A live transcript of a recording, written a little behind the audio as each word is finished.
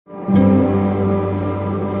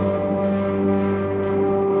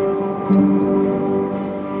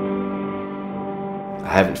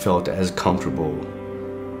I haven't felt as comfortable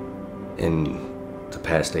in the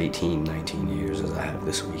past 18, 19 years as I have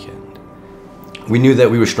this weekend. We knew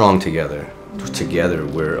that we were strong together. Together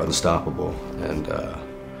we're unstoppable, and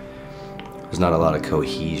there's not a lot of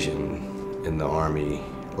cohesion in the Army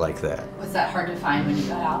like that. Was that hard to find when you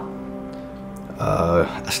got out?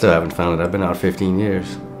 I still haven't found it. I've been out 15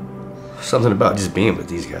 years. Something about just being with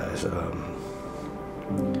these guys. I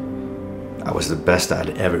was the best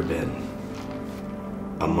I'd ever been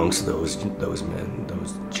amongst those men,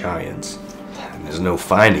 those giants. And there's no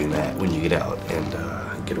finding that when you get out and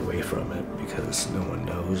get away from it, because no one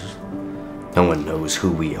knows. No one knows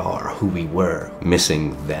who we are, who we were.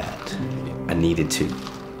 Missing that, I needed to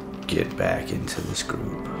get back into this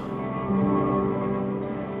group.